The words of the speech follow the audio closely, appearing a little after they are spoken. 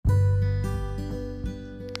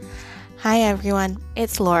Hi everyone,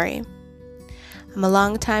 it's Lori. I'm a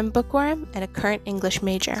long-time bookworm and a current English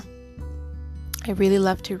major. I really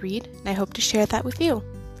love to read, and I hope to share that with you.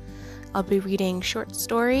 I'll be reading short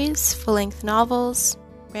stories, full-length novels,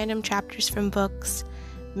 random chapters from books,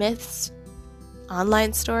 myths,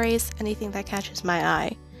 online stories, anything that catches my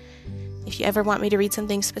eye. If you ever want me to read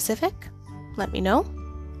something specific, let me know.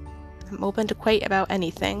 I'm open to quite about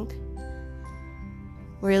anything.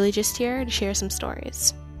 Really just here to share some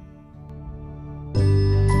stories.